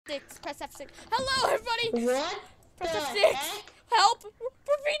F6. Press F6. Hello, everybody. What Press the F6. heck? Help.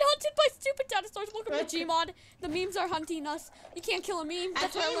 We're being hunted by stupid dinosaurs. Welcome to Gmod. The memes are hunting us. You can't kill a meme.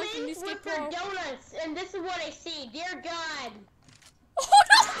 That's what I learned from with Newscape the Pro. donuts, and this is what I see. Dear God. Oh,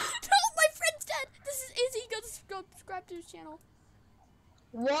 no. No, my friend's dead. This is Izzy. Go subscribe to his channel.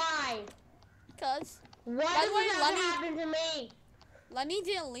 Why? Because. Why By the way, does this happen to me? Lenny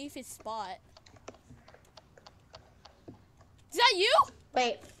didn't leave his spot. Is that you?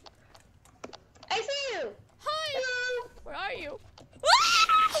 Wait. I see you. Hi. Hello. Where are you?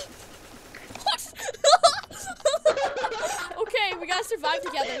 Okay, we gotta survive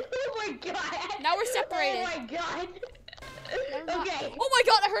together. Oh my God. Now we're separated. Oh my God. Okay. Oh my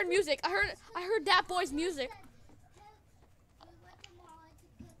God! I heard music. I heard that boy's music.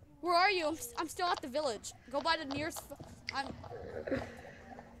 Where are you? I'm still at the village. Go by the nearest. Is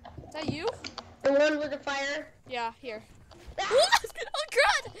that you? The one with the fire. Yeah, here. Oh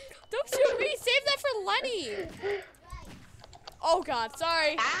God! Don't shoot me! Save that for Lenny. Oh God,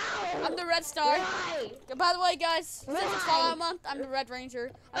 sorry. Ow. I'm the Red Star. Why? By the way, guys, since it's Why? Fallout Month, I'm the Red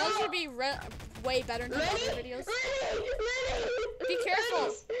Ranger. I know this would be way better than Lenny? other videos. Lenny. Be careful.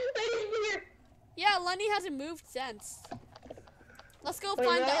 Lenny's here. Yeah, Lenny hasn't moved since. Let's go Wait,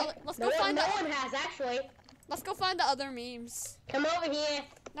 find really? the. Let's No go find one, the. no one has actually. Let's go find the other memes. Come over here.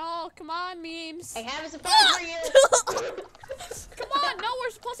 No, come on, memes. I have a surprise for you. Come on, no,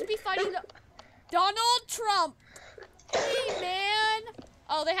 we're supposed to be fighting Donald Trump. Hey, man.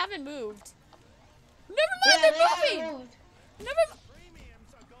 Oh, they haven't moved. Never mind, Yeah, they're moving. moved. Never.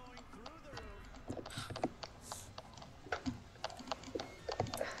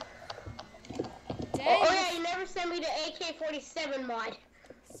 Dang. Oh yeah, you never sent me the AK-47 mod.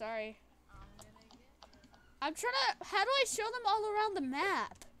 Sorry. I'm trying to. How do I show them all around the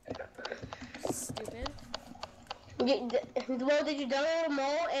map? Stupid. Well, did you download them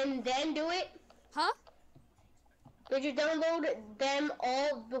all and then do it? Huh? Did you download them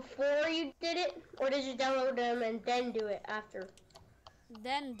all before you did it? Or did you download them and then do it after?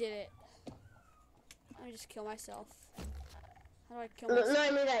 Then did it. Let me just kill myself. How do I kill myself? No,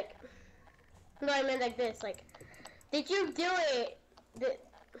 I mean like... No, I meant like this. Like, did you do it?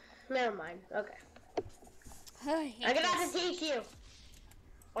 Never mind. Okay. I'm I'm gonna have to teach you.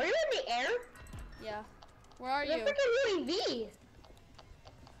 Are you in the air? Yeah. Where are The you? freaking UAV.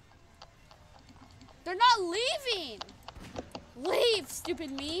 They're not leaving. Leave,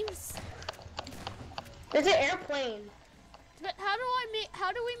 stupid memes. There's an airplane. But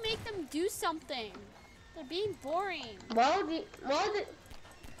how do we make them do something? They're being boring. Well, dude,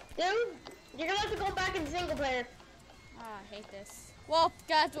 you're gonna have to go back in single player. Ah, I hate this. Well,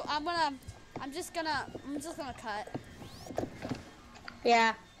 guys, I'm just gonna cut.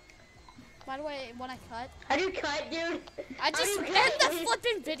 Yeah. By the way, when I cut, How do you cut, dude? I just How do you end cut? the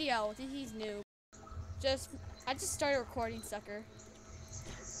flipping video. He's new. I just started recording, sucker.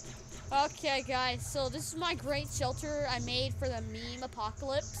 Okay, guys, so this is my great shelter I made for the meme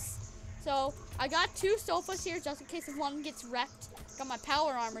apocalypse. So I got 2 sofas here just in case if one gets wrecked. Got my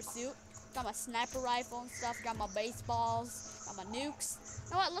power armor suit. Got my sniper rifle and stuff. Got my baseballs. Got my nukes.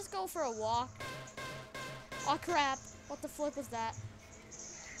 You know what? Let's go for a walk. Oh crap! What the flip was that?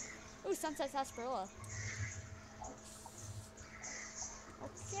 Ooh, Sunset Sarsaparilla.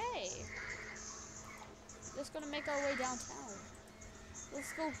 Okay. Just gonna make our way downtown.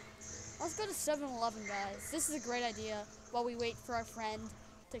 Let's go to 7-Eleven, guys. This is a great idea while we wait for our friend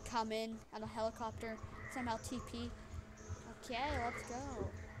to come in on a helicopter. Somehow TP. Okay, let's go.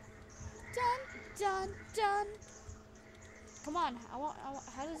 Dun, dun, dun. Come on, I want,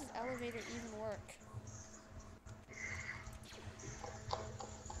 how does this elevator even work?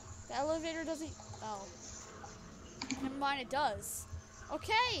 The elevator doesn't, oh. Never mind, it does.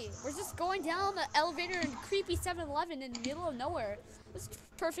 Okay, we're just going down the elevator in creepy 7-Eleven in the middle of nowhere. It's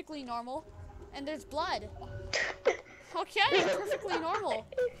perfectly normal. And there's blood. Okay, perfectly normal.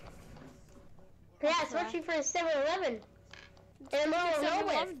 Yeah, especially for a 7-Eleven. In the middle of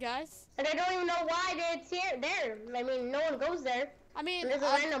nowhere. Guys. And I don't even know why it's there. I mean, no one goes there. I mean, There's a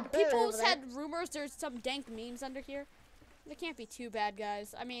random pool people over there. said rumors there's some dank memes under here. They can't be too bad,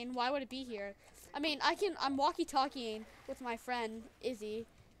 guys. I mean, why would it be here? I mean, I'm walkie-talkieing with my friend, Izzy.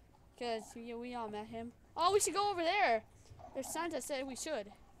 Because we all met him. Oh, we should go over there. There's signs that said we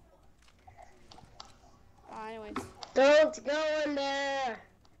should. Anyways. Don't go in there.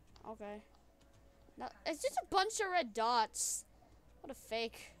 Okay. No, it's just a bunch of red dots. What a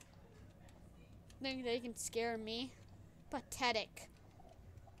fake. Think they can scare me. Pathetic.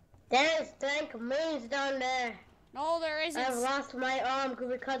 There's dank memes down there. No, there isn't. I've lost my arm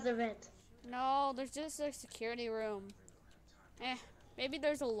because of it. No, there's just a security room. Maybe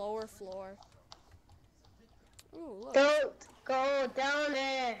there's a lower floor. Ooh, look. Don't go down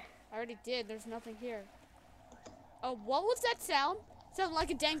there. I already did. There's nothing here. Oh, what was that sound? Sounded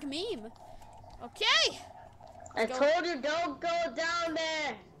like a dank meme. Okay. I told you don't go down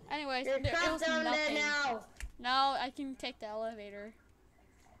there. Anyways, You're there trapped was down nothing. there now. No, I can take the elevator.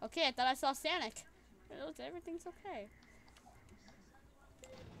 Okay, I thought I saw Sonic. Everything's okay.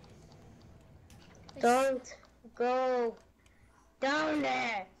 Don't go down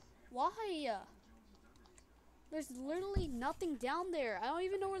there. Why? There's literally nothing down there. I don't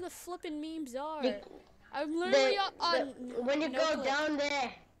even know where the flippin' memes are. I'm literally on when you no go clip. down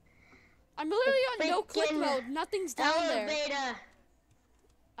there. I'm literally on no clip mode. Nothing's down there. Elevator.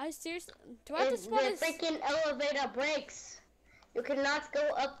 I seriously, do I have to spawn The freaking elevator breaks. You cannot go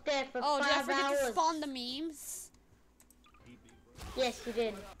up there for 5 hours. Oh, did I forget to spawn the memes? Yes, you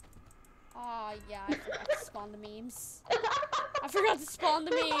did. Oh, yeah, I forgot to spawn the memes. I forgot to spawn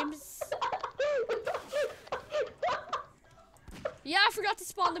the memes. Yeah, I forgot to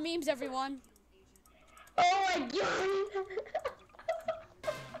spawn the memes, everyone. Oh my god!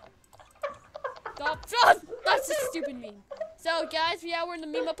 Stop. That's a stupid meme. So, guys, yeah, we're in the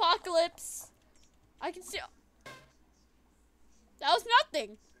meme apocalypse. I can see. That was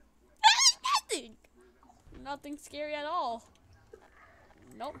nothing. Nothing. Nothing scary at all.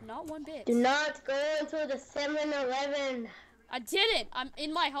 Nope, not one bit. Do not go into the 7-Eleven. I didn't. I'm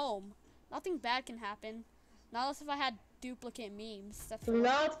in my home. Nothing bad can happen. Not unless if I had duplicate memes. That's Do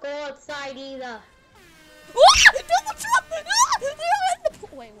not go outside either. Double jump! They're all in the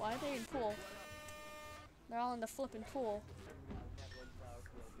pool. Wait, why are they in pool? They're all in the flipping pool.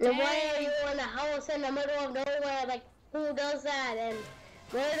 And why are you in a house in the middle of nowhere? Like, who does that? And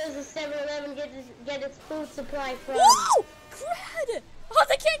where does the 7-Eleven get its food supply from? Whoa! Crud! Oh,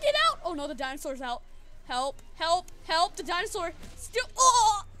 they can't get out! Oh no, the dinosaur's out. Help, help, help! The dinosaur still.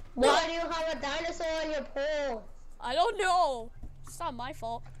 Oh! Why do you have a dinosaur in your pool? I don't know. It's not my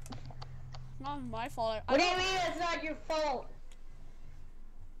fault. Not my fault. What do you mean it's not your fault?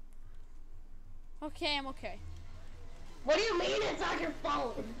 Okay, I'm okay. What do you mean it's not your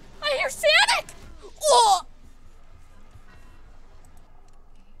fault? I hear Sonic! Oh!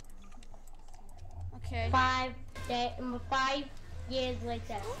 Okay. 5 years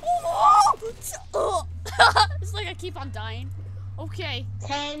later. Oh! It's like I keep on dying. Okay.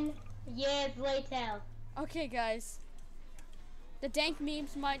 10 years later. Okay, guys. The dank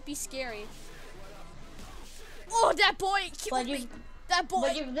memes might be scary. Oh, that boy killed me. That boy.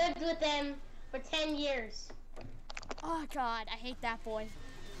 But you've lived with them for 10 years. Oh, God. I hate that boy.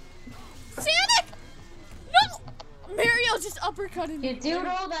 Sonic! No! Mario just uppercutted me. You do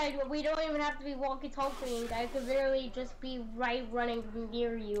know that we don't even have to be walkie-talkieing. I could literally just be running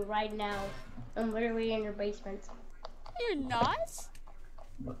near you right now. I'm literally in your basement. You're not?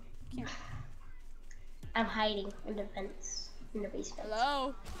 Can't. I'm hiding in the fence in the basement.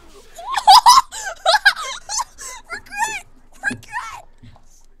 Hello? Regret!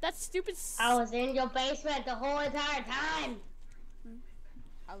 That's stupid. I was in your basement the whole entire time.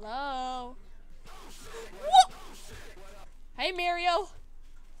 Hello? Whoa! Hey, Mario.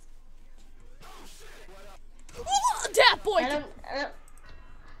 Oh, that boy.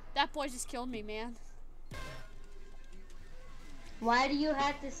 That boy just killed me, man. Why do you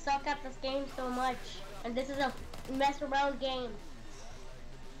have to suck at this game so much? And this is a mess around game.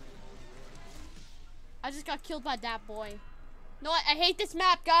 I just got killed by that boy. No, I hate this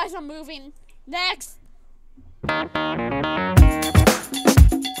map, guys. I'm moving. Next.